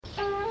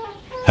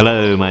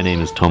Hello, my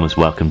name is Thomas.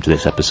 Welcome to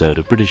this episode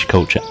of British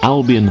Culture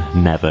Albion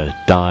Never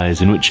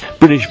Dies, in which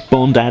British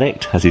Bond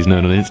addict, as he's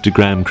known on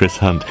Instagram, Chris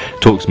Hunt,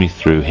 talks me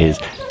through his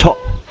top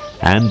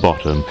and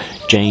bottom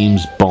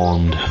James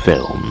Bond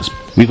films.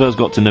 We first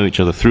got to know each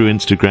other through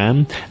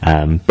Instagram,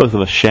 both of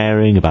us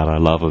sharing about our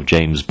love of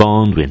James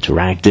Bond. We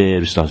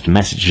interacted, we started to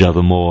message each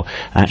other more,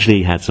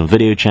 actually had some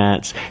video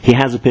chats. He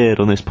has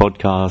appeared on this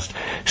podcast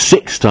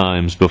 6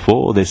 times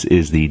before. This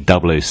is the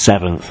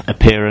 007th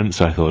appearance,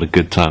 so I thought a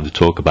good time to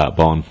talk about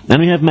Bond.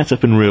 And we have met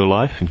up in real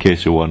life, in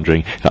case you're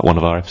wondering, that one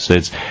of our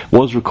episodes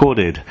was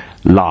recorded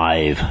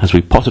live as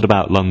we potted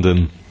about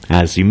London.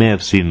 As you may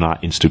have seen on our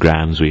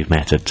Instagrams, we've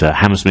met at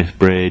Hammersmith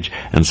Bridge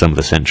and some of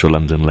the central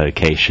London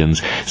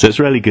locations. So it's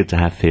really good to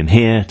have him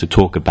here to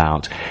talk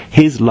about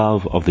his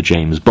love of the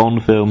James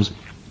Bond films,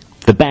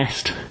 the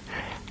best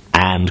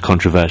and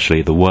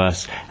controversially the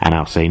worst. And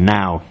I'll say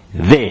now,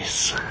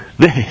 this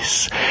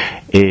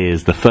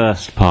is the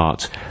first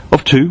part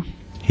of 2.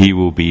 He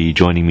will be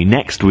joining me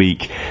next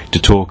week to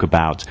talk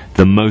about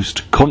the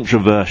most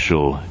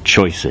controversial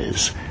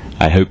choices.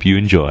 I hope you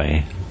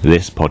enjoy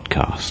this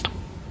podcast.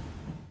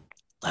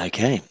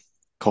 Okay.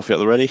 Coffee at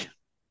the ready?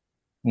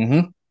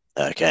 Mm-hmm.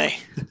 Okay.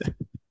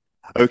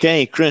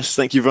 Okay, Chris,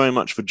 thank you very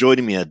much for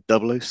joining me at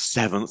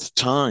 007th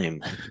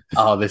time.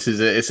 Oh, it's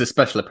a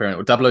special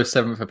appearance,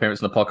 007th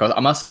appearance on the podcast.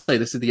 I must say,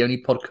 this is the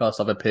only podcast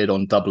I've appeared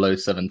on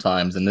 007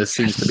 times, and this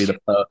seems to be the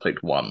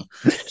perfect one.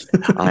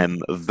 I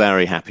am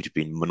very happy to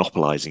be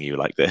monopolising you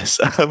like this.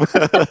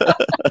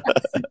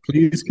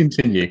 Please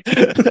continue.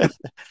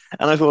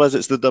 And I thought, as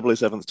it's the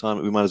 007th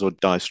time, we might as well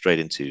dive straight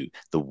into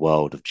the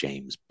world of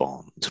James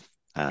Bond.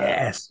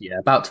 Yes,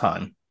 about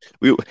time.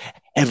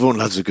 Everyone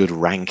loves a good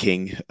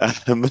ranking.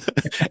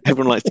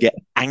 Everyone likes to get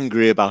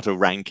angry about a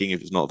ranking if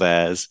it's not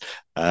theirs.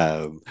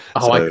 I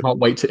can't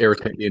wait to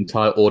irritate the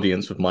entire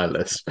audience with my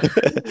list.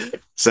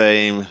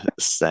 Same.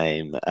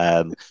 Can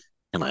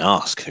I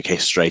ask, okay,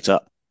 straight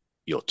up,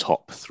 your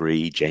top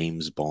 3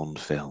 James Bond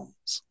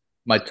films?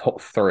 My top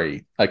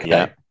 3. Okay.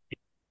 Yeah.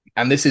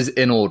 And this is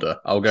in order.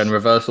 I'll go in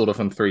reverse order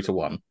from 3 to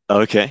 1.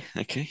 Okay.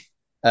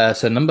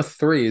 So number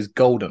 3 is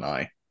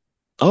GoldenEye.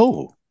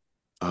 Oh,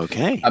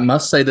 okay. I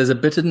must say there's a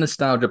bit of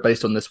nostalgia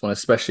based on this one,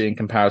 especially in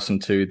comparison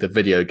to the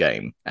video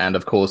game. And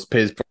of course,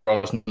 Pierce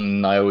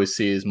Brosnan, I always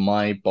see as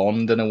my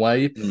Bond in a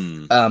way.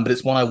 But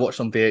it's one I watched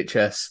on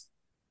VHS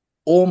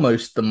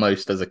almost the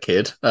most as a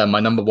kid. My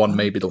number 1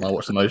 may be the one I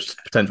watched the most,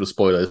 potential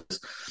spoilers.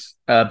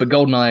 But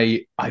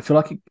GoldenEye, I feel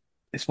like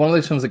it's one of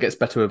those films that gets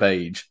better with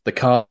age. The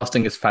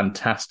casting is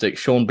fantastic.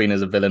 Sean Bean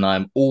is a villain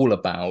I'm all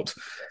about.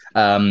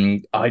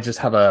 I just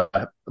have a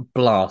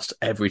blast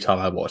every time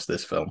I watch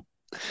this film.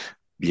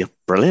 Yeah,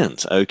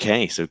 brilliant.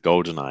 Okay, so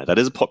GoldenEye. That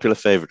is a popular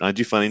favourite. I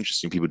do find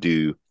interesting people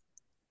do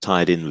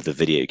tie it in with the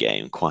video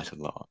game quite a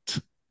lot.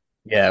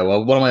 Yeah,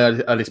 well, one of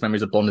my earliest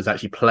memories of Bond is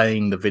actually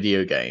playing the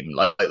video game.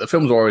 Like the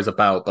films were always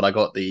about, but I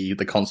got the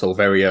console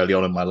very early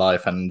on in my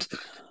life, and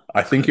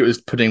I think it was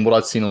putting what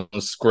I'd seen on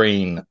the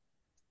screen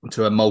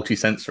to a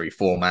multi-sensory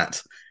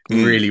format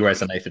really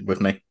resonated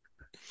with me.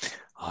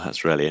 Oh,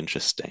 that's really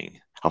interesting.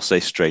 I'll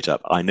say straight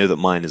up, I know that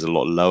mine is a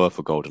lot lower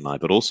for GoldenEye,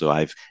 but also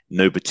I've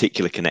no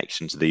particular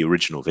connection to the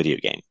original video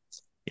game.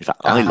 In fact,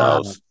 I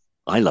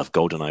love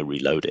GoldenEye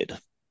Reloaded.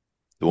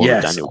 The one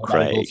with Daniel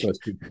Craig. Also a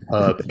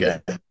superb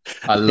game.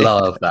 I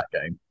love that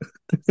game.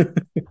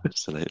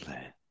 Absolutely.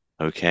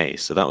 Okay,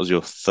 so that was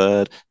your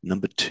third.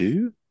 Number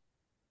 2?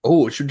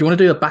 Oh, do you want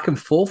to do a back and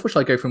forth, or should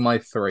I go from my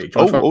 3?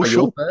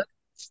 Sure.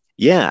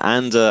 Yeah,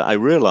 and I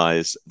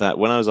realised that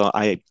when I was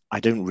I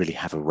don't really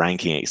have a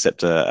ranking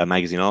except a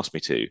magazine asked me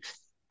to,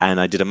 and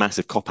I did a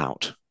massive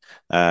cop-out,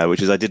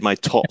 which is I did my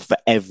top for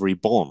every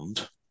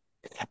Bond,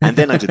 and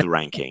then I did the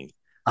ranking.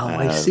 Oh,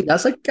 I see.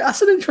 That's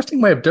an interesting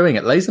way of doing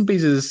it.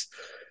 Lazenby's is,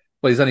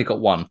 well, he's only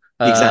got 1.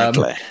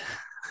 Exactly.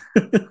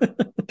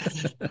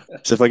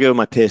 So if I go with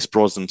my Pierce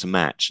Brosnan to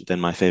match, then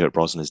my favourite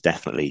Brosnan is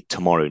definitely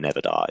Tomorrow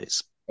Never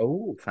Dies.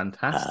 Oh,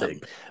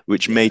 fantastic.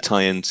 Which may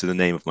tie into the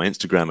name of my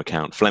Instagram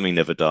account, Fleming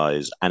Never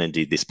Dies, and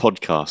indeed this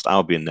podcast,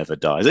 Albion Never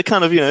Dies. It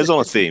kind of, it's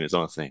on a theme.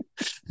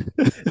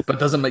 But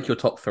doesn't make your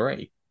top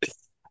 3.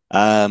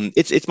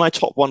 It's my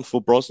top 1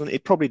 for Brosnan.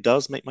 It probably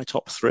does make my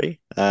top 3,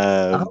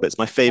 but it's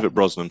my favourite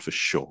Brosnan for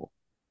sure.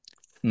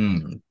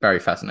 Very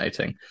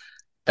fascinating.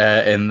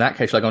 In that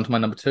case, shall I go on to my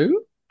number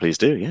 2? Please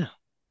do, yeah.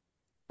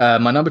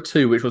 My number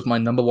 2, which was my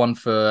number 1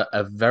 for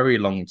a very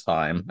long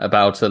time,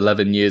 about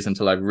 11 years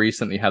until I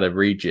recently had a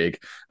rejig,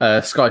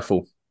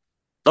 Skyfall.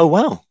 Oh,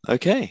 wow.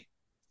 Okay.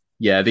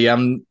 Yeah,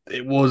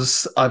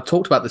 I've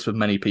talked about this with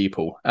many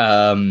people.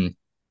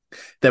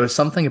 There was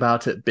something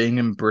about it being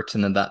in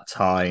Britain at that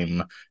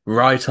time,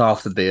 right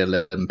after the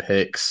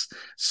Olympics.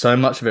 So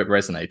much of it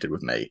resonated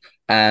with me.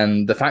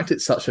 And the fact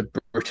it's such a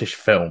British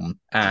film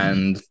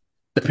and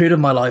the period of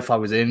my life I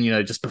was in,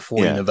 just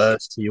before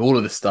university, all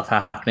of this stuff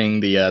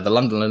happening, the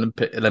London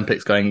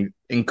Olympics going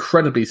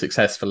incredibly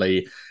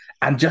successfully,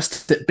 and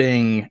just it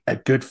being a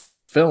good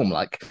film.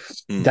 Like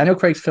Daniel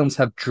Craig's films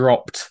have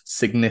dropped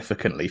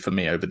significantly for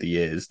me over the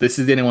years. This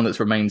is the only one that's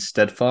remained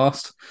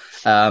steadfast.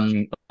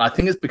 I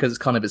think it's because it's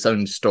kind of its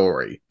own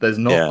story. There's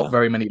not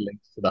very many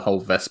links to the whole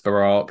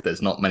Vesper arc.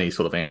 There's not many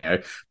sort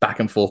of back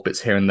and forth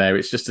bits here and there.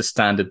 It's just a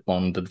standard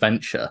Bond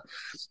adventure.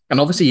 And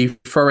obviously you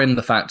throw in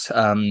the fact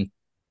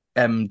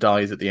M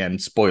dies at the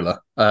end. Spoiler.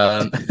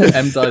 M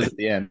dies at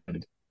the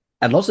end.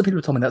 And lots of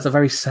people told me that's a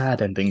very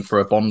sad ending for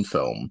a Bond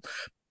film.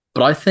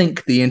 But I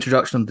think the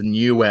introduction of the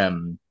new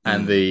M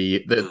and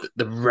the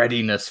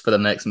readiness for the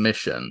next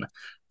mission,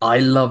 I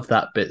love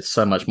that bit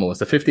so much more. It's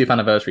the 50th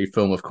anniversary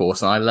film, of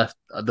course, and I left.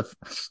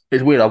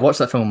 It's weird. I watched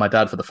that film with my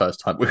dad for the first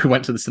time. We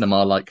went to the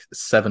cinema like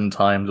 7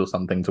 times or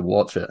something to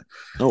watch it.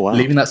 Oh wow!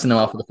 Leaving that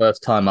cinema for the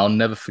first time, I'll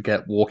never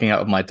forget walking out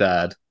with my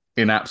dad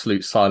in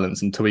absolute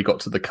silence until we got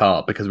to the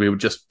car because we were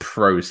just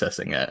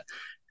processing it.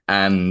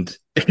 And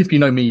if you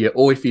know me,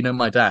 or if you know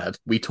my dad,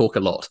 we talk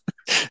a lot.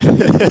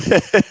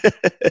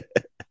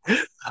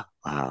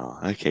 Wow.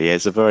 Okay. Yeah,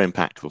 it's a very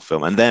impactful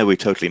film. And there we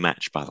totally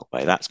match, by the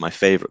way. That's my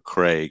favorite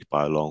Craig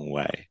by a long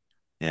way.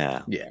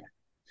 Yeah. Yeah.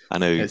 I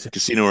know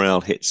Casino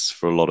Royale hits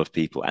for a lot of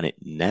people, and it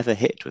never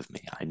hit with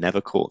me. I never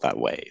caught that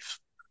wave.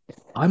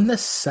 I'm the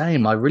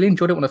same. I really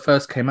enjoyed it when it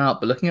first came out,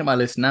 but looking at my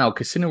list now,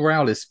 Casino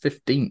Royale is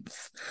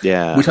 15th.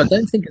 Yeah. Which I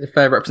don't think is a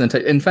fair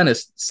representation. In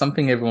fairness,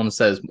 something everyone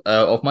says,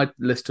 of my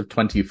list of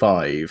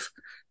 25,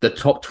 the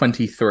top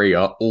 23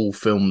 are all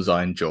films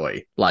I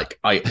enjoy. Like,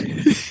 I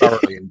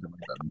thoroughly enjoy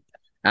them.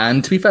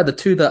 And to be fair, the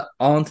 2 that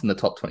aren't in the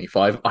top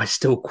 25, I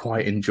still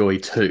quite enjoy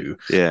too.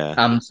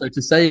 Yeah. So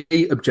to say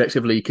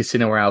objectively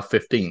Casino Royale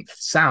 15th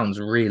sounds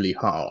really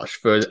harsh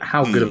for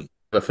how good of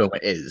a film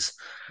it is.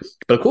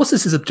 But of course,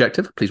 this is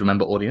objective. Please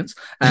remember, audience.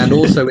 And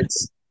also,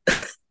 it's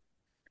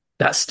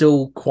that's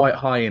still quite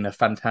high in a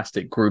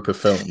fantastic group of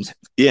films.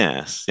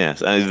 Yes.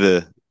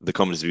 The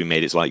comments we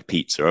made, it's like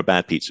pizza. A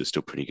bad pizza is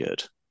still pretty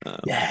good.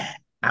 Yeah.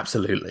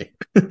 Absolutely.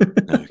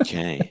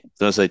 Okay.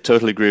 So I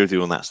totally agree with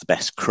you on that's the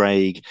best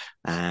Craig.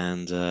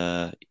 And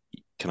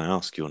can I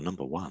ask your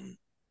number 1?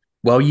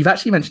 Well, you've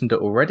actually mentioned it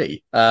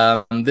already.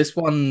 This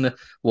one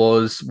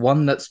was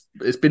one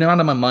it's been around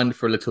in my mind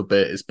for a little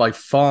bit. It's by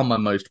far my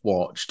most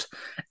watched.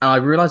 And I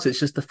realize it's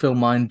just the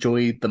film I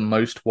enjoyed the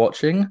most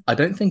watching. I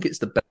don't think it's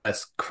the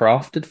best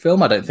crafted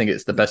film. I don't think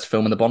it's the best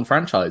film in the Bond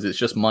franchise. It's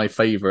just my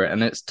favorite,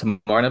 and it's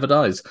Tomorrow Never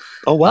Dies.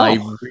 Oh, wow. I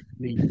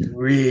really,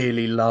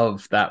 really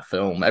love that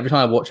film. Every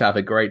time I watch it, I have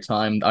a great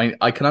time.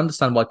 I can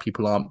understand why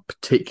people aren't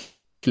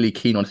particularly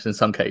keen on it in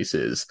some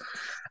cases.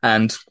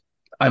 And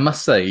I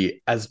must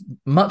say, as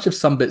much of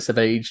some bits have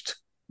aged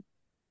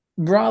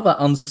rather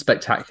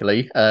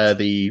unspectacularly,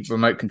 the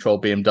remote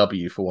control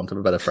BMW, for want of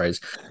a better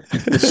phrase,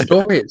 the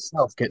story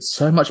itself gets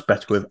so much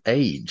better with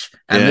age.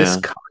 And this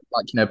kind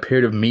of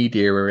period of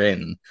media we're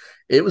in,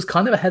 it was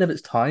kind of ahead of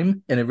its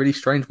time in a really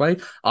strange way.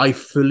 I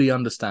fully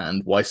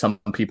understand why some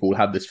people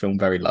have this film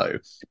very low.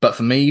 But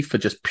for me, for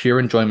just pure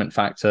enjoyment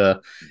factor,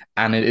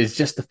 and it is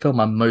just the film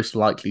I'm most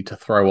likely to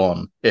throw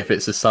on. If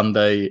it's a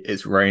Sunday,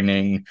 it's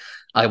raining,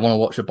 I want to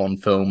watch a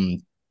Bond film,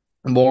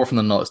 more often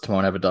than not, it's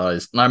Tomorrow Never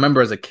Dies. And I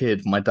remember as a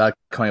kid, my dad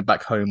coming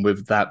back home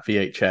with that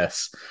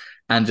VHS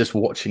and just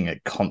watching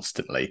it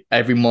constantly.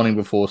 Every morning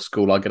before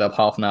school, I'd get up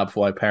half an hour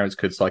before my parents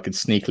could so I could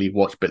sneakily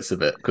watch bits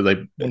of it because they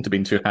wouldn't have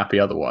been too happy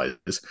otherwise.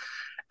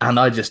 And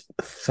I just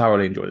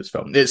thoroughly enjoy this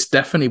film. It's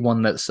definitely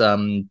one that's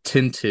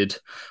tainted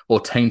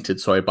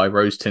by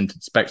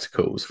rose-tinted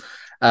spectacles.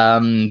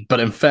 But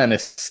in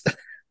fairness,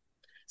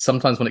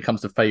 sometimes when it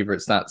comes to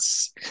favourites,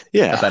 that's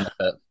a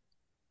benefit.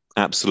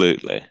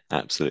 Absolutely.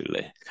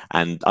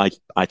 And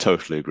I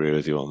totally agree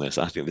with you on this.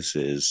 I think this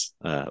is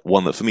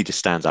one that for me just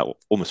stands out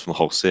almost from the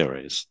whole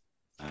series.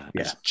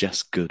 It's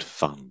just good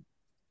fun.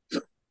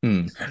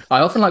 I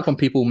often like when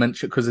people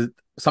mention, because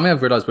something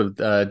I've realized with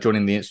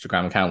joining the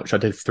Instagram account, which I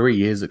did 3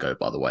 years ago,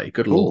 by the way,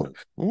 good lord,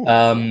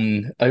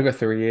 over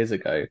 3 years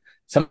ago.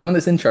 Something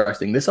that's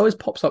interesting, this always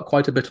pops up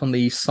quite a bit on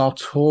the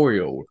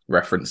sartorial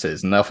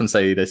references, and they often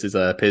say this is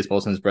a Pierce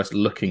Brosnan's best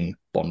looking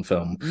Bond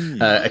film,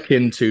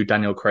 akin to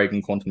Daniel Craig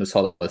and Quantum of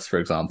Solace, for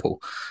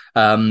example.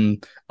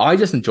 I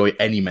just enjoy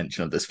any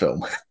mention of this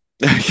film.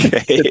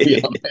 Okay. To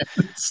be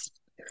honest.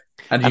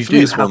 And I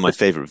think it's one of my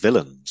favorite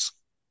villains.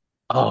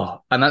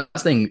 Oh, and that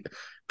thing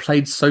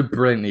played so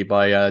brilliantly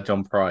by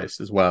John Price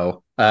as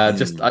well. I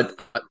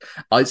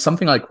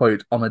something I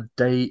quote on a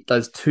day.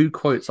 There's 2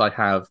 quotes I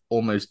have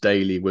almost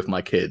daily with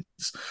my kids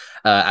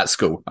at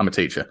school. I'm a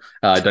teacher.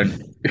 I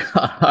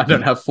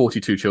don't have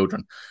 42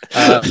 children.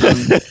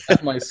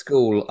 At my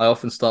school, I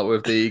often start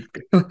with the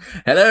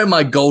 "Hello,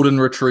 my golden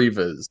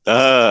retrievers."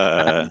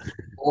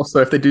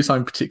 Also, if they do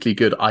something particularly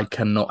good, I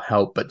cannot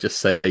help but just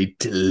say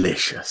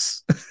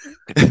 "delicious."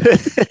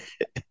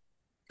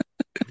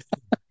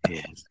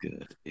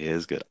 It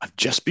is good. I've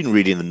just been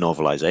reading the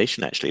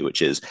novelization, actually,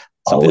 which is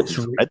something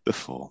I've read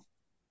before.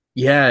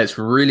 Yeah, it's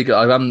really good.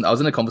 I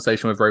was in a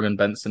conversation with Roman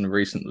Benson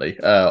recently,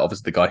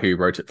 obviously the guy who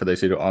wrote it, for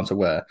those who aren't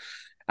aware.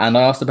 And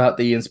I asked about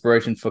the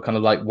inspiration for kind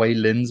of like Wei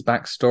Lin's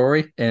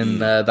backstory in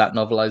that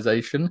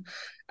novelization.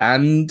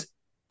 And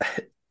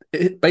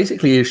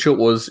basically, his short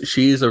was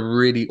she is a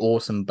really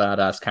awesome,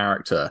 badass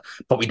character,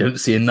 but we don't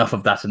see enough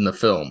of that in the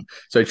film.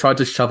 So he tried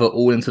to shove it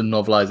all into the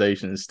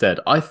novelization instead.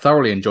 I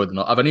thoroughly enjoyed the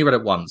novel. I've only read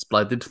it once, but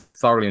I did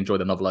thoroughly enjoy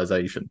the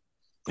novelization.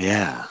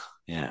 Yeah,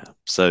 yeah.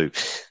 So,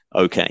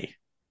 okay,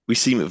 we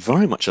seem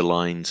very much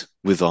aligned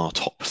with our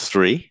top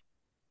three.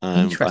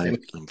 Interesting.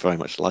 I'm very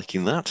much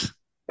liking that.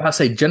 I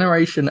say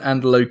generation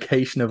and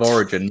location of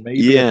origin,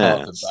 maybe a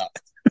part of Yes.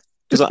 that.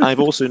 Because I've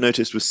also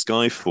noticed with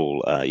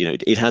Skyfall,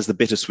 it has the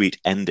bittersweet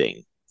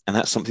ending, and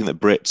that's something that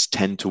Brits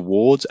tend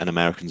towards and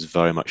Americans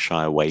very much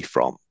shy away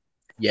from.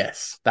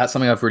 Yes, that's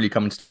something I've really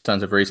come to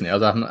terms with recently. I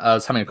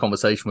was having a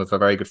conversation with a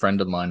very good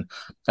friend of mine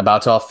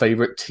about our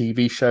favorite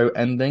TV show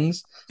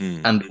endings,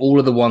 and all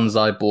of the ones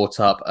I brought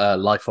up,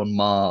 Life on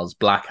Mars,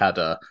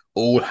 Blackadder,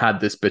 all had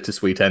this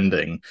bittersweet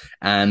ending.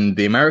 And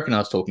the American I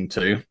was talking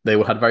to, they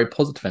all had very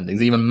positive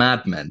endings. Even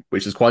Mad Men,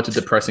 which is quite a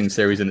depressing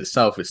series in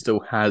itself, it still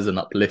has an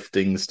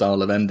uplifting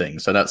style of ending.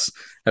 So that's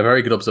a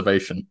very good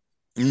observation.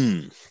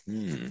 Mm,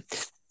 mm.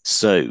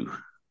 So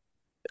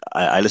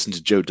I listen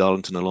to Joe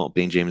Darlington a lot,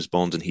 being James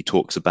Bond, and he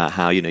talks about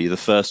how, the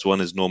first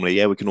one is normally,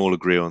 yeah, we can all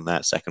agree on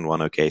that. Second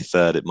one, okay.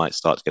 Third, it might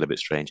start to get a bit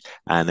strange.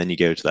 And then you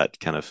go to that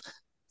kind of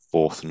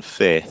fourth and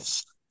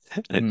fifth,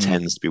 and it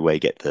tends to be where you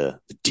get the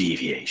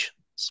deviations.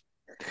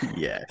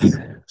 Yes.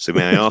 So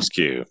may I ask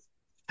you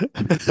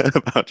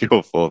about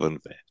your fourth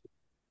and fifth?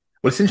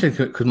 Well, it's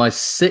interesting because my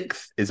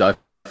sixth is, I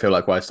feel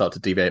like, where I start to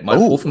deviate. My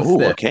fourth and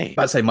fifth, okay.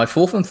 I'd say my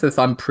fourth and fifth,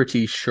 I'm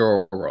pretty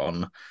sure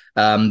on.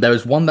 There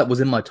was one that was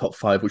in my top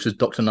five, which was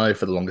Doctor No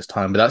for the longest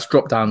time, but that's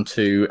dropped down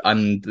to,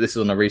 and this is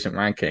on a recent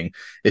ranking,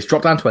 it's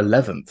dropped down to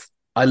 11th.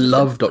 I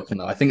love Doctor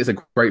No. I think it's a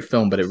great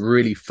film, but it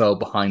really fell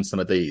behind some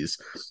of these.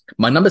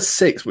 My number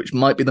six, which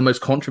might be the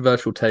most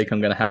controversial take I'm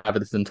going to have of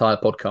this entire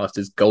podcast,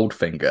 is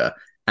Goldfinger,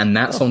 and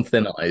that's on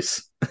thin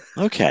ice.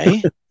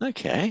 Okay.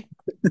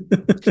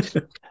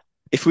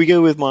 If we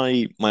go with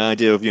my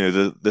idea of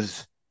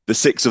the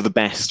six of the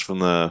best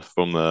from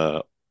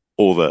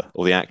all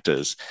the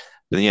actors,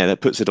 then yeah,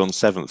 that puts it on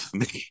seventh for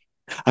me.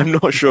 I'm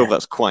not sure if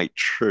that's quite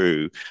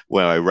true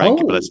where I rank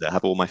it, but I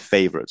have all my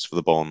favorites for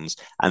the Bonds,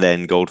 and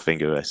then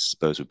Goldfinger, I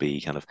suppose, would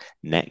be kind of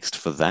next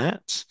for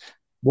that.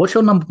 What's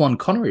your number one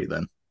Connery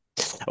then?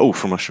 Oh,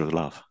 From Russia with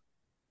Love.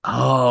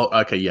 Oh,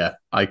 okay, yeah,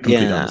 I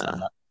completely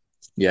understand that.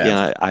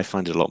 Yeah, I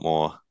find it a lot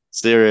more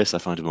serious. I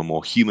find him a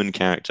more human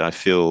character. I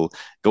feel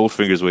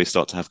Goldfinger is where you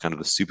start to have kind of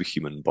a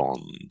superhuman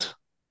Bond.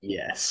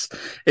 Yes.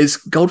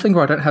 It's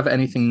Goldfinger. I don't have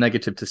anything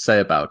negative to say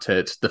about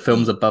it. The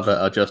films above it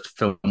are just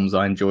films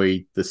I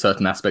enjoy the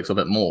certain aspects of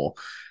it more.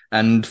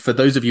 And for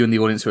those of you in the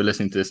audience who are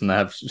listening to this and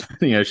have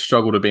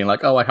struggled with being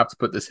like, oh, I have to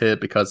put this here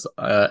because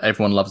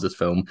everyone loves this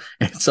film,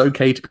 it's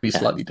okay to be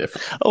slightly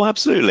different. Oh,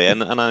 absolutely. And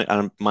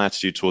my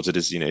attitude towards it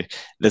is,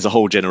 there's a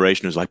whole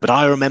generation who's like, but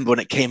I remember when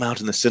it came out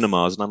in the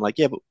cinemas, and I'm like,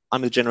 yeah, but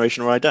I'm the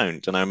generation where I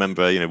don't. And I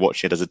remember,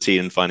 watching it as a teen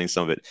and finding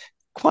some of it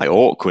quite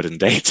awkward and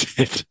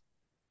dated.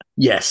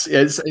 Yes,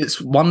 it's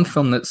one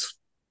film that's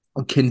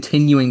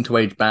continuing to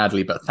age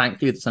badly, but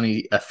thankfully it's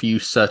only a few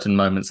certain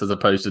moments as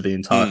opposed to the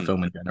entire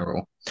film in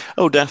general.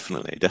 Oh,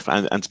 definitely.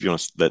 And to be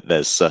honest,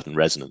 there's certain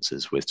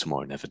resonances with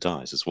Tomorrow Never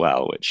Dies as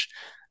well, which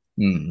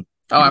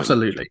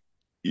absolutely.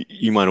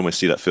 You might almost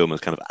see that film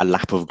as kind of a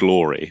lap of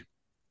glory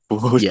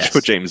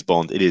for James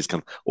Bond. It is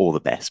kind of all the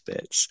best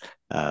bits.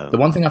 The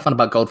one thing I found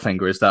about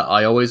Goldfinger is that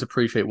I always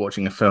appreciate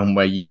watching a film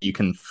where you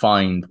can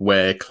find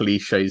where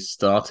cliches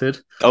started.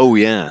 Oh,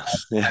 yeah.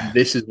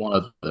 This is one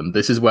of them.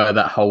 This is where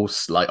that whole,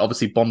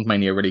 obviously Bond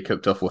Mania really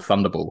kicked off with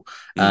Thunderball.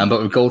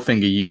 But with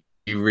Goldfinger,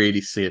 you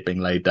really see it being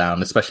laid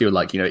down, especially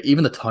with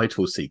even the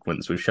title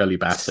sequence with Shirley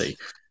Bassey.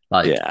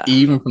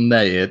 Even from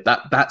there,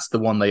 that's the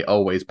one they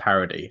always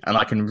parody. And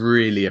I can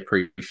really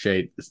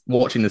appreciate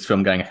watching this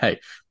film going, hey,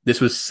 this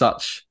was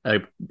such a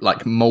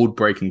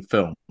mold-breaking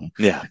film.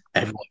 Yeah.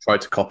 Everyone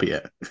tried to copy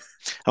it.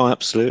 Oh,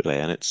 absolutely.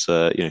 And it's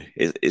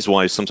it's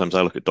why sometimes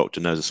I look at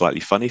Doctor No as a slightly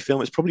funny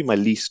film. It's probably my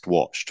least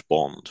watched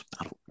Bond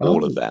out of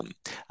all of them.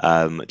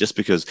 Just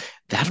because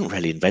they haven't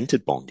really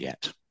invented Bond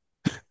yet.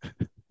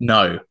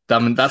 No,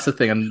 that's the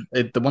thing.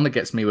 And the one that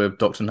gets me with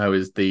Doctor No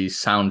is the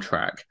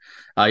soundtrack.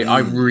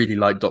 I really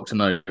like Doctor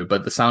No,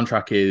 but the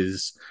soundtrack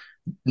is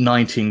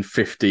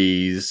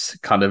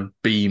 1950s kind of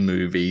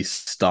B-movie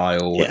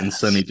style in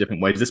so many different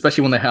ways,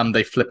 especially when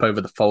they flip over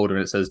the folder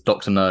and it says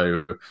Doctor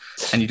No,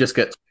 and you just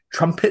get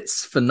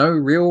trumpets for no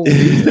real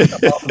reason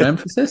apart from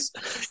emphasis.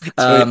 It's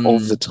very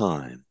of the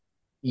time.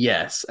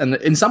 Yes, and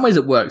in some ways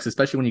it works,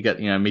 especially when you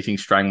get meeting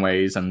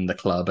Strangways and the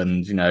club,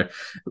 and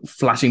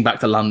flashing back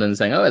to London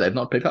saying, "Oh, they've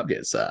not picked up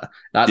yet, sir."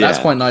 That's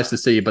quite nice to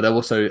see, but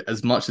also,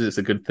 as much as it's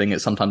a good thing,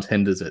 it sometimes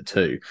hinders it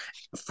too.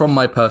 From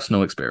my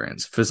personal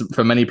experience,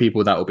 for many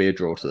people, that will be a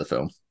draw to the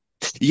film.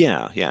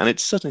 Yeah, and it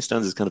certainly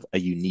stands as kind of a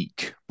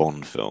unique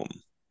Bond film.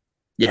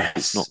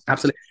 Yes,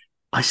 absolutely.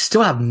 I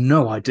still have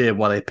no idea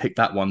why they picked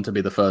that one to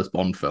be the first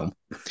Bond film.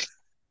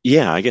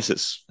 Yeah, I guess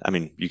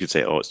you could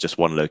say, it's just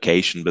one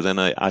location, but then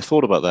I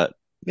thought about that.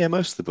 Yeah,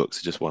 most of the books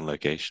are just one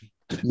location.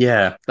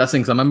 Yeah, that's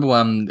things. I remember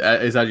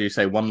is as you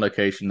say, one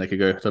location they could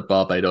go to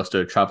Barbados to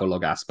a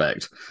travelogue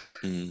aspect,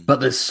 but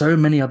there's so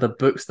many other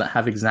books that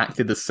have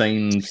exactly the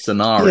same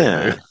scenario.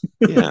 Yeah,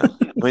 yeah.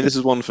 I mean, this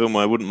is one film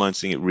where I wouldn't mind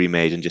seeing it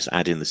remade and just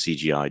add in the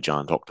CGI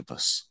giant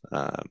octopus.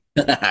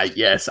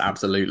 Yes,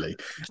 absolutely.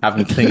 Have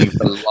him clinging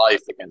for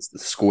life against the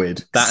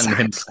squid. That and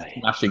him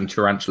smashing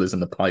tarantulas in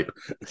the pipe.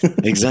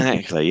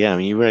 Exactly. Yeah. I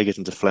mean, you rarely get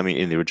into Fleming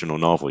in the original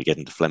novel. You get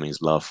into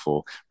Fleming's love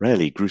for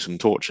really gruesome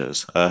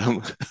tortures.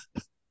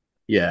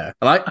 Yeah,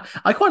 and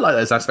I quite like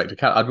this aspect of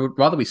cat. I'd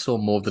rather we saw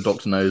more of the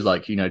Doctor Knows,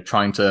 like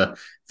trying to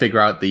figure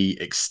out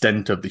the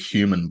extent of the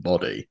human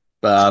body.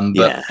 But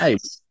hey,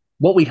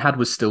 what we had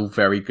was still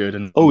very good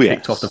and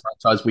kicked off the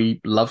franchise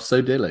we love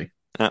so dearly.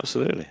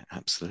 Absolutely,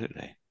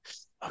 absolutely.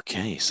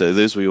 Okay, so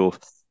those were your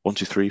 1,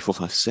 2, 3, 4,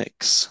 5,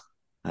 6.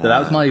 So that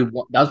was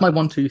my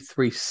 1, 2,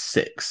 3,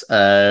 6.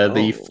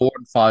 The 4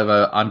 and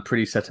 5 I'm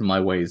pretty set in my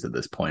ways at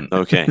this point.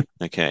 Okay,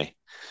 okay.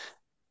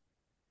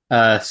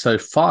 So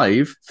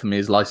 5 for me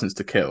is License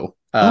to Kill.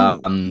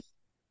 And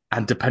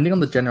depending on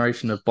the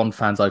generation of Bond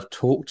fans I've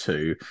talked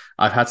to,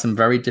 I've had some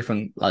very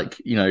different, back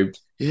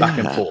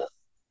and forth.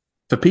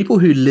 For people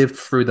who lived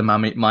through the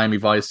Miami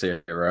Vice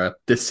era,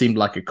 this seemed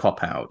like a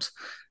cop-out.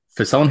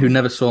 For someone who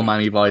never saw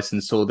Miami Vice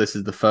and saw this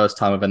as the first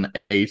time of an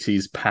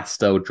 80s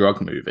pastel drug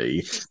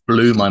movie,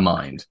 blew my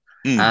mind.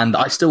 And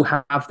I still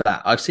have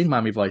that. I've seen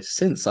Miami Vice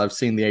since. I've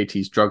seen the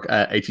 80s drug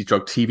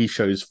TV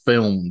shows,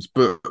 films,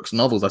 books,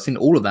 novels. I've seen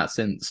all of that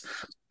since.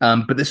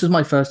 But this was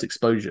my first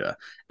exposure.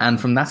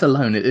 And from that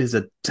alone, it is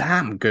a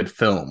damn good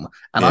film.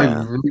 And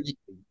I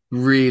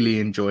really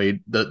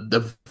enjoyed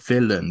the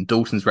villain,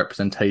 Dalton's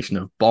representation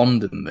of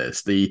Bond in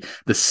this, the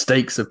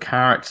stakes of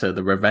character,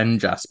 the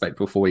revenge aspect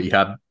before he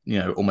had,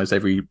 almost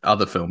every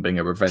other film being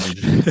a revenge.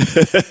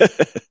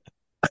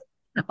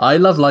 I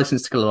love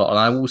License to Kill a lot, and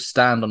I will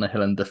stand on a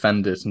hill and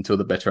defend it until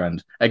the bitter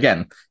end.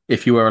 Again,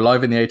 if you were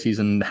alive in the 80s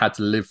and had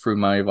to live through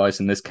Miami Vice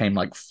and this came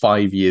like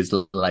 5 years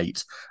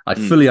late, I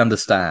fully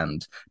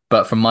understand.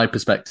 But from my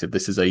perspective,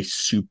 this is a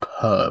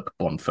superb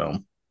Bond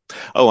film.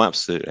 Oh,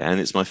 absolutely. And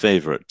it's my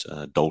favorite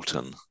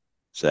Dalton.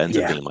 So it ends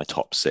up being in my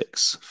top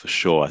 6 for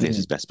sure. I think it's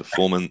his best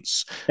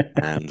performance.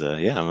 And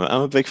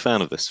I'm a big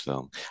fan of this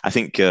film. I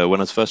think when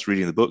I was first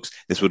reading the books,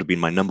 this would have been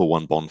my number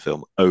 1 Bond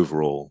film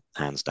overall,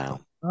 hands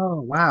down.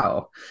 Oh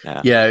wow!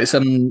 Yeah,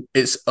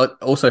 it's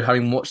also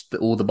having watched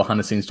all the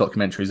behind the scenes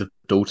documentaries of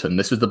Dalton.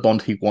 This was the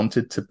Bond he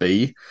wanted to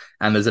be,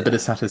 and there's a bit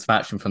of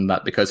satisfaction from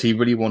that because he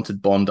really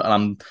wanted Bond.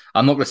 And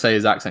I'm not going to say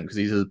his accent because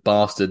he's a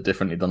bastard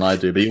differently than I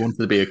do, but he wanted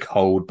to be a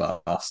cold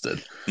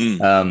bastard.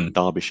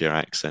 Derbyshire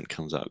accent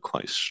comes out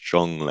quite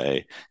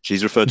strongly.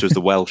 She's referred to as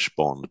the Welsh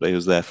Bond, but he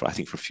was there for a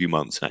few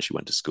months and actually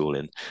went to school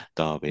in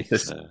Derby.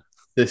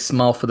 This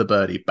smile for the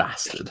birdie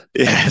bastard.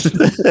 Yes.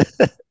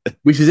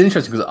 Which is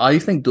interesting because I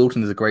think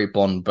Dalton is a great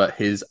Bond, but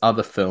his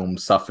other film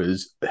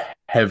suffers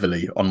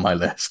heavily on my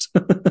list.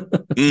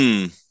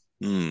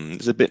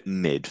 It's a bit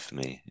mid for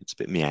me. It's a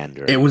bit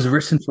meandering. It was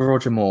written for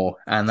Roger Moore,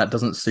 and that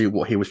doesn't suit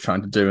what he was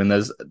trying to do. And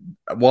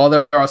while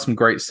there are some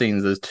great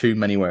scenes, there's too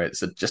many where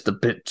it's just a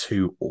bit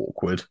too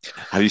awkward.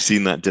 Have you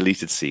seen that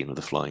deleted scene of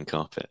the flying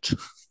carpet?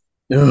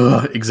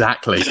 Ugh,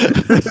 exactly.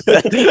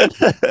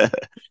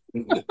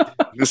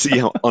 You see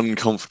how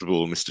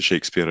uncomfortable Mr.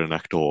 Shakespeare, an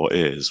actor,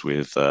 is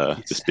with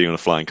just being on a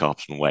flying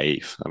carpet and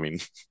wave. I mean,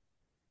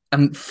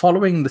 and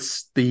following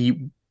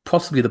the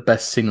possibly the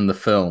best scene in the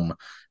film,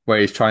 where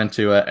he's trying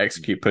to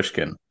execute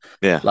Pushkin.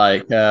 Yeah,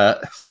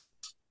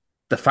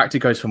 the fact it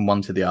goes from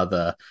one to the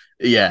other.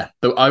 Yeah,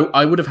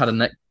 I would have had a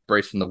neck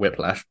brace from the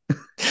whiplash.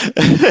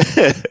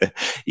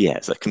 Yeah,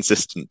 it's a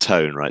consistent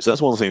tone, right? So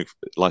that's one thing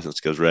License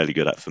to Kill is really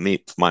good at for me,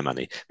 for my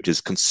money, which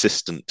is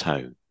consistent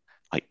tone.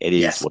 Like it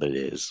is what it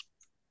is.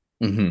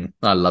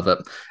 I love it.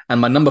 And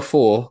my number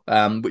 4,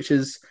 which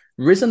has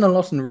risen a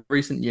lot in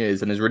recent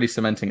years and is really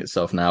cementing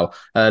itself now,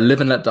 Live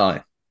and Let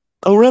Die.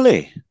 Oh,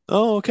 really?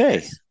 Oh,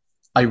 okay.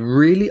 I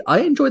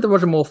enjoy the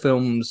Roger Moore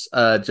films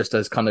just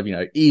as kind of,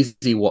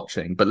 easy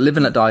watching, but Live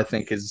and Let Die, I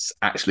think, is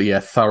actually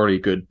a thoroughly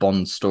good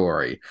Bond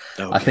story.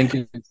 Okay. I think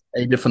it's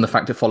aided from the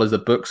fact it follows the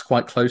books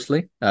quite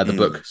closely.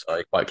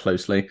 Quite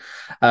closely.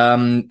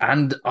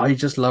 And I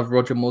just love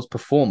Roger Moore's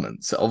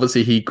performance.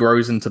 Obviously, he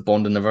grows into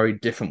Bond in a very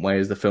different way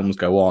as the films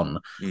go on.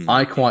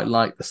 I quite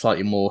like the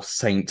slightly more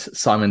Saint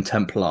Simon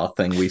Templar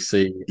thing we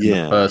see in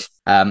the first.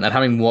 And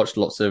having watched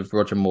lots of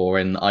Roger Moore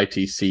in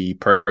ITC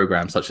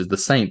programs such as The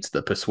Saint,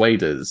 The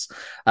Persuaders,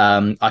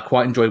 I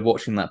quite enjoyed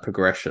watching that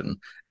progression.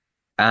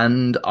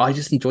 And I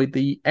just enjoyed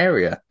the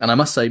area. And I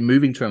must say,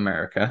 moving to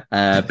America,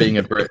 being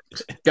a Brit,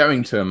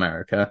 going to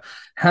America,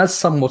 has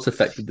somewhat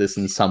affected this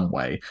in some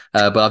way.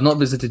 But I've not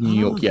visited New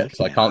York yet,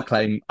 so I can't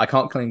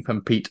claim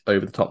compete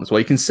over the topness. Well,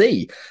 you can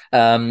see,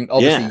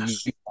 obviously,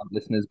 you can't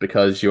listeners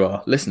because you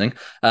are listening.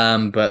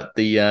 But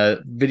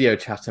the video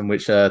chat in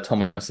which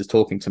Thomas is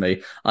talking to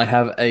me, I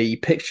have a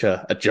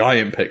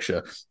giant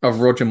picture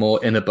of Roger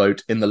Moore in a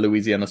boat in the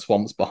Louisiana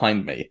swamps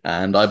behind me.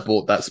 And I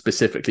bought that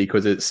specifically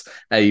because it's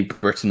a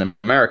Brit in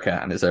America,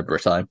 and it's a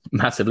Brit I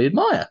massively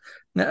admire.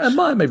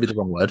 Admire may be the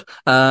wrong word.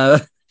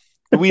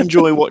 We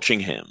enjoy watching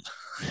him.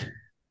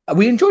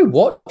 We enjoy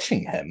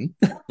watching him.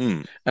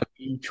 Hmm. And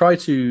we try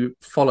to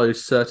follow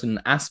certain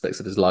aspects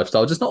of his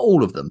lifestyle, just not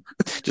all of them.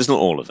 Just not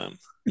all of them.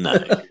 No,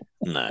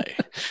 no.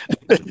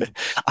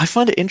 I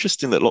find it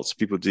interesting that lots of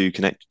people do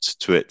connect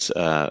to it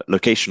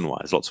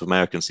location-wise. Lots of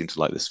Americans seem to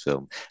like this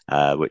film,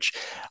 which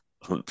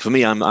for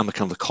me, I'm a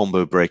kind of a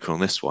combo breaker on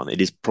this one.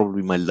 It is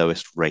probably my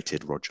lowest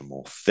rated Roger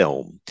Moore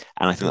film,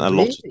 and I think that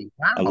Really?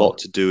 a Wow. lot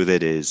to do with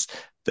it is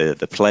the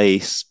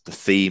place, the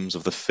themes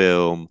of the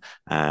film,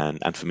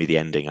 and for me the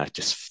ending I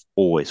just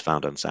always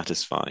found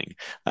unsatisfying.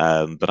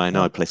 But I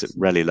know I place it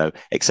really low,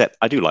 except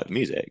I do like the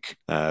music.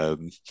 I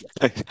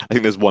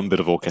think there's one bit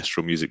of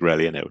orchestral music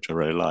really in it, which I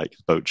really like,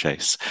 Boat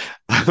Chase.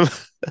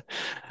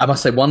 I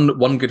must say,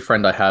 one good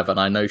friend I have, and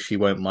I know she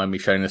won't mind me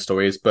sharing this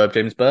story, is Burb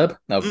James Burb.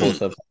 Now, of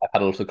course, I've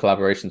had a lot of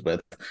collaborations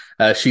with.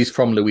 She's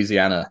from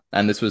Louisiana,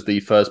 and this was the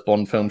first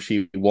Bond film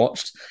she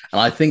watched, and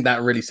I think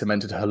that really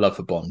cemented her love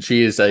for Bond.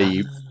 She is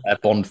a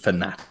Bond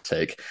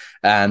fanatic,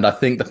 and I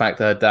think the fact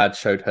that her dad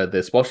showed her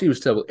this while she was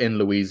still in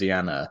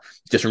Louisiana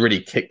just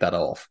really kicked that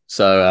off.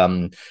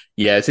 So,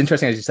 yeah, it's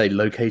interesting, as you say,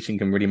 location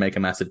can really make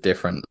a massive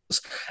difference.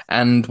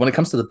 And when it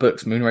comes to the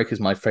books, Moonraker is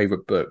my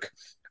favorite book.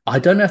 I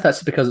don't know if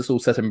that's because it's all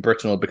set in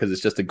Britain or because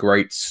it's just a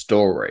great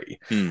story.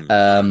 And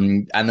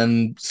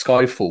then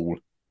Skyfall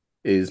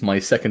is my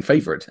second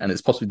favorite, and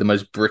it's possibly the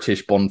most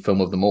British Bond film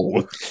of them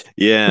all.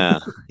 Yeah,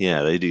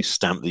 yeah, they do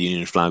stamp the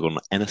Union flag on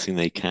anything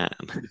they can.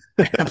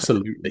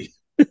 Absolutely.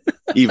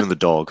 Even the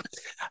dog.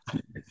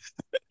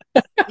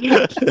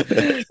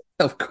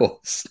 Of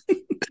course.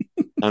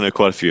 I know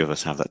quite a few of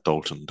us have that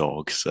Dalton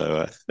dog,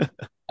 so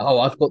Oh,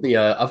 I've got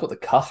the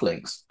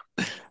cufflinks.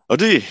 oh,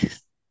 do you?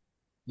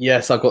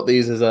 Yes, I've got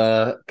these as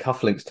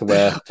cufflinks to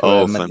wear to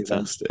Oh, many events.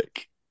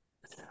 fantastic.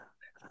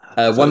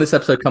 When So this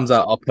episode comes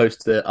out, I'll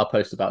post it. I'll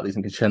post about these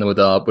and can share them with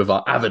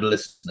our avid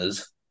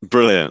listeners.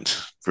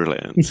 brilliant,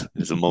 brilliant.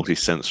 It's a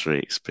multi-sensory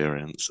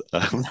experience.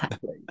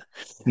 Exactly.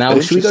 Now,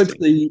 But should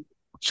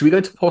we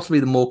go to possibly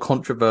the more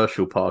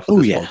controversial part of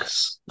oh this podcast?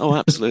 yes, oh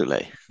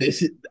absolutely.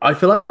 I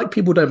feel like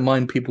people don't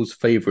mind people's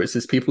favorites.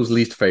 It's people's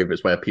least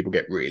favorites where people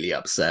get really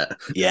upset.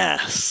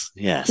 Yes,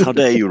 yes. How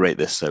dare you rate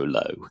this so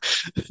low?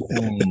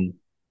 Mm.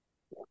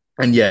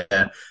 And yeah,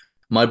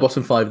 my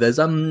bottom five. There's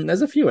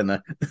a few in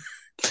there.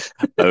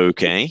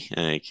 Okay,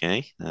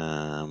 okay.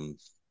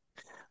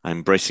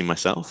 I'm bracing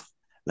myself.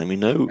 Let me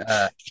know.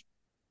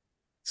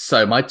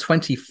 So my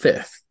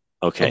 25th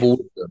of Okay. all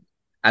of them,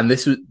 and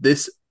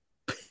this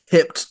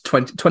pipped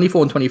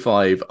 24 and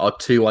 25 are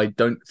two I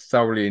don't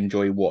thoroughly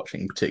enjoy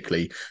watching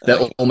particularly. They're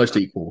Okay. almost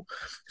equal.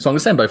 So I'm going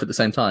to say them both at the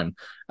same time.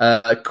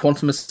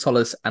 Quantum of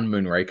Solace and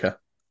Moonraker.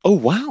 Oh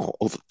wow!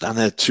 Oh, and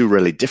they're two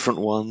really different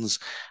ones,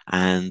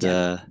 and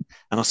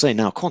I'll say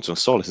now, Quantum of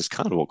Solace is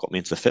kind of what got me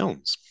into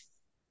films.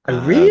 Oh,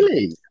 Um,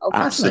 really? Oh,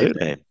 fascinating.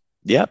 Absolutely.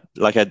 Yeah.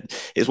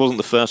 It wasn't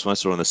the first one I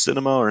saw in the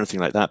cinema or anything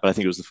like that, but I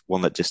think it was the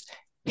one that just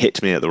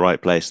hit me at the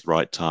right place, the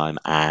right time,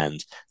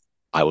 and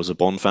I was a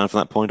Bond fan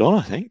from that point on,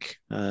 I think.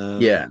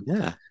 Yeah.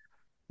 Yeah. I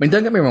mean,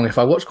 don't get me wrong. If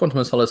I watch Quantum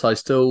of Solace, I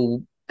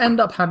still end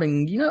up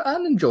having,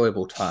 an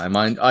enjoyable time.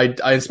 I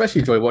especially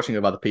enjoy watching it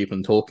with other people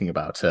and talking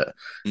about it.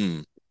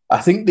 Mm. I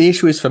think the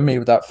issue is for me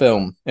with that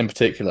film in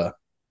particular,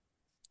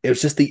 it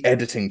was just the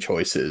editing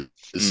choices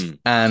Mm.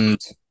 and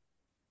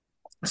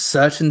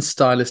certain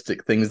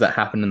stylistic things that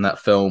happen in that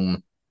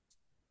film.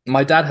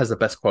 My dad has the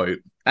best quote,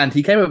 and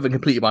he came up with it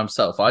completely by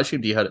himself. I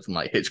assumed he heard it from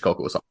like Hitchcock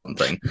or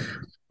something.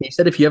 He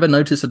said, "If you ever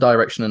notice a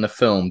direction in a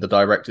film, the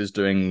director's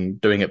doing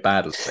it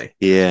badly."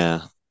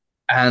 Yeah.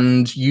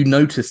 And you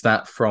notice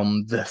that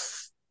from the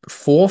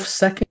fourth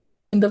second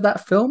of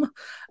that film.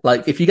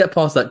 Like, if you get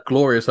past that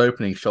glorious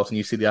opening shot and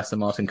you see the Aston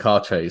Martin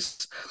car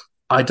chase,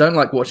 I don't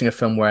like watching a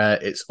film where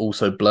it's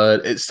also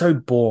blurred. It's so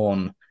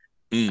boring.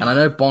 And I Mm.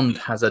 know Bond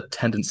has a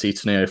tendency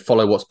to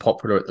follow what's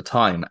popular at the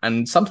time,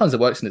 and sometimes it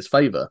works in its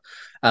favor.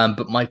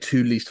 But my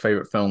two least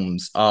favorite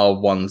films are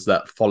ones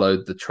that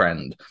followed the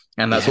trend,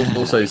 and that's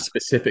also Yeah.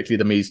 specifically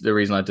the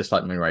reason I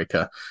dislike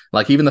Moonraker.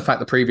 Like even the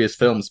fact the previous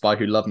film, Spy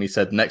Who Loved Me,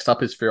 said next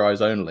up is For Your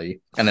Eyes Only,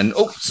 and then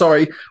oh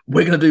sorry,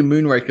 we're gonna do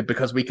Moonraker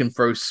because we can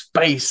throw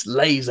space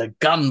laser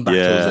gun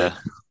battles in. Yeah.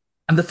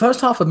 And the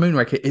first half of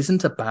Moonraker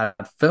isn't a bad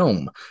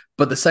film,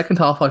 but the second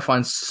half I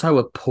find so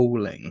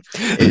appalling.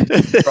 It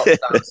drops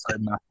down so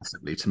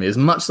massively to me. As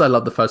much as I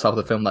love the first half of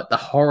the film, like the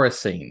horror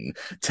scene,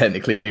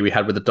 technically we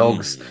had with the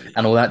dogs Mm.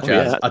 and all that Oh,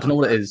 jazz. yeah. I don't know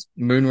what it is.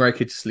 Moonraker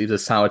just leaves a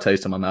sour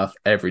taste in my mouth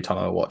every time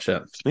I watch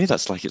it. To me,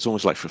 that's like it's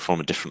almost like from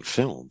a different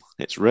film.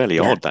 It's really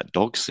Yeah. odd, that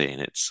dog scene.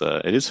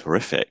 It is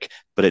horrific,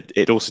 but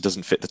it also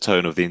doesn't fit the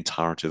tone of the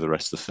entirety of the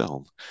rest of the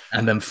film.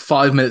 And then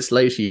 5 minutes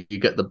later, you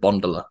get the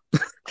Bondola.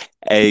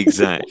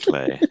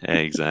 Exactly,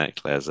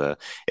 exactly.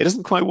 It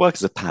doesn't quite work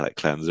as a palate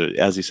cleanser.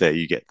 As you say,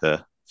 you're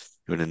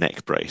in a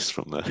neck brace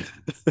from the.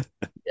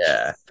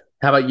 Yeah.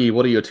 How about you?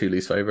 What are your two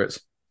least favorites?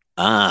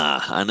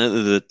 I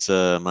know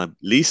that my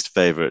least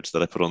favorite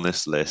that I put on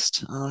this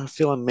list. I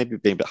feel I'm maybe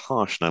being a bit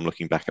harsh now. I'm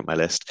looking back at my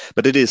list,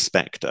 but it is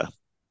Spectre.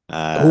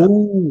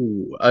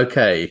 Oh,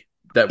 okay.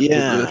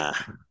 Yeah,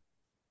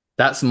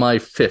 That's my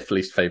fifth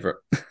least favorite.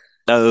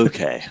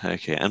 Okay,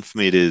 okay. And for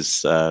me, it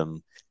is.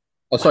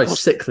 Oh, sorry, What,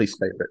 sixth least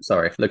favorite.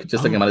 Sorry, looking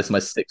at my oh, list, my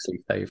sixth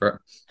least favorite.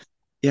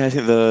 yeah. I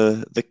think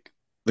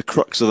the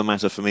crux of the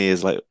matter for me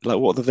is like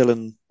what is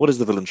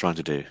the villain trying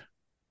to do?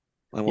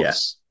 Like, Yeah.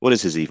 what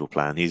is his evil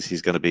plan?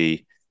 He's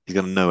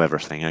gonna know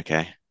everything.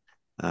 Okay.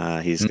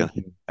 He's gonna.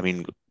 Mhm. I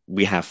mean,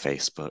 we have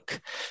Facebook.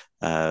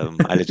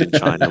 I lived in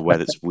China where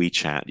it's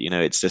WeChat. You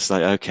know, it's just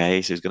like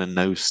okay, so he's gonna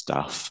know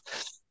stuff.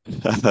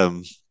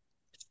 Um,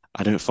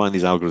 I don't find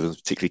these algorithms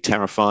particularly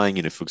terrifying.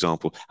 You know, for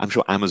example, I'm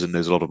sure Amazon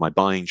knows a lot of my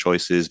buying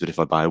choices, but if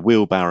I buy a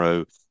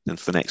wheelbarrow, then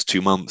for the next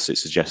 2 months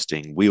it's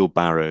suggesting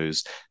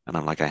wheelbarrows, and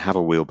I'm like, I have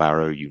a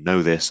wheelbarrow. You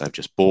know this. I've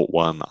just bought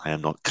one. I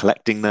am not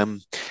collecting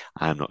them.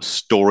 I am not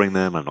storing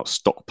them. I'm not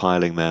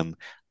stockpiling them.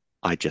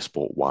 I just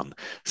bought one.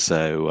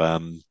 So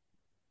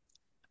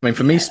I mean,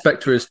 for me, yeah.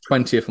 Spectre is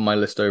 20th on my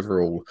list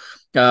overall.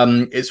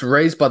 It's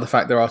raised by the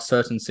fact there are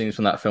certain scenes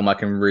from that film I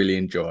can really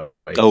enjoy.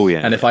 Oh yeah,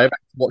 And yeah. if I ever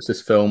watch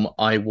this film,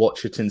 I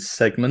watch it in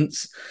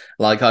segments.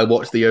 Like I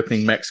watch the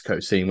opening Mexico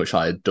scene, which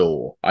I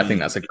adore. I think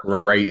Mm, that's a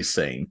great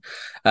scene.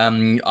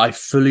 I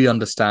fully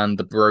understand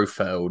the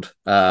Brofeld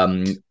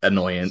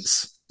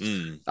annoyance.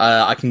 mm.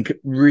 I can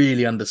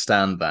really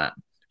understand that.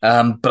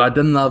 But I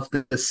didn't love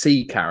the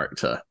C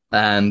character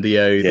and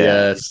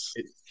Yes.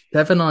 it's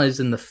Seven Eyes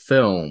in the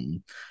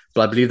film,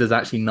 but I believe there's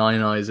actually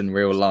Nine Eyes in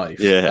real life.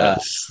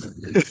 Yes.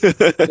 Things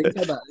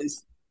like that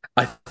is.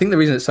 I think the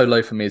reason it's so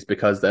low for me is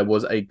because there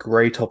was a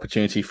great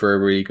opportunity for a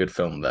really good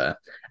film there,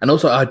 and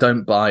also I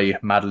don't buy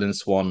Madeline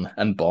Swan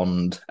and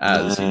Bond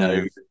as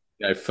No.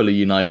 fully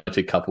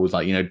united couples,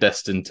 like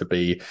destined to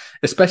be.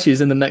 Especially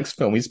as in the next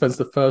film, he spends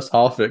the first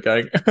half of it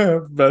going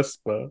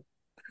Vesper.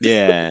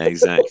 Yeah,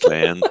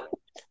 exactly. And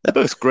they're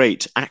both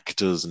great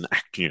actors and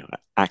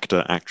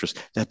actor, actress.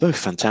 They're both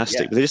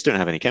fantastic, but they just don't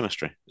have any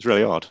chemistry. It's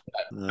really odd.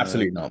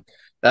 Absolutely Um, not.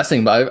 That's the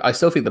thing, but I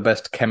still think the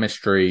best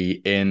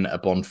chemistry in a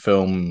Bond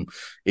film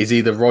is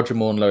either Roger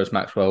Moore and Lois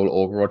Maxwell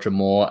or Roger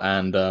Moore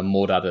and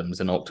Maud Adams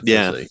in yeah,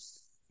 Octopussy.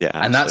 yeah,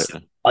 And that's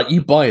absolutely. like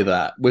you buy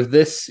that. With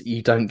this,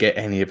 you don't get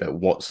any of it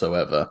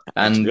whatsoever.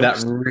 And to And be that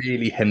honest,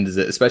 really hinders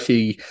it,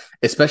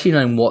 especially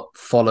knowing what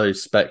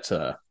follows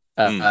Spectre.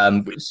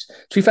 mm, Which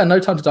to be fair, No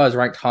Time to Die is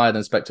ranked higher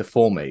than Spectre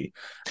for me.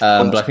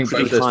 well, But that's I think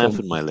pretty both those high up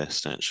films. in my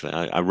list, actually.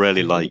 I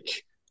really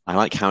I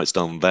like how it's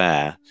done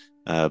there.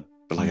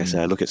 But like I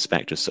said, I Mm, look at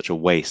Spectre as such a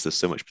waste. There's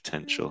so much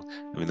potential.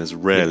 I mean, there's yeah,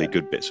 rarely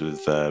good bits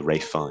with Ray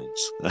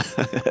Fiennes.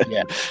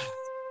 yeah.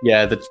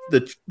 Yeah,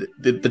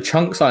 the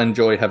chunks I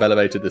enjoy have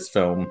elevated this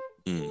film.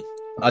 Mm.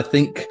 I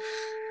think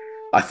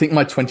my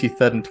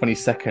 23rd and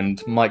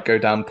 22nd might go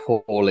down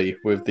poorly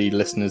with the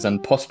listeners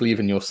and possibly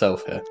even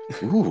yourself here.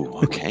 Ooh,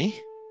 okay.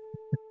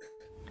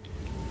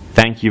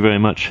 Thank you very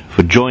much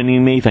for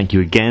joining me. Thank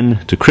you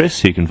again to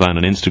Chris, who you can find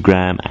on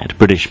Instagram at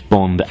British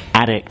Bond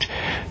Addict.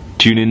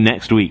 Tune in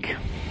next week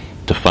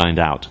to find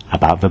out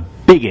about the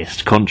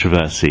biggest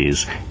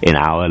controversies in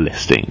our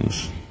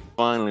listings.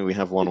 Finally, we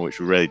have one which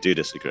we really do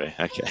disagree.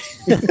 Okay.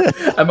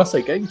 I must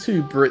say, getting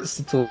two Brits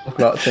to talk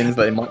about things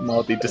they might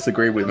mildly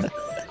disagree with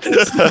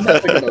is never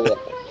going to work.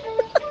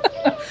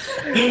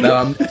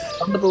 No,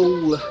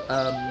 Thunderball.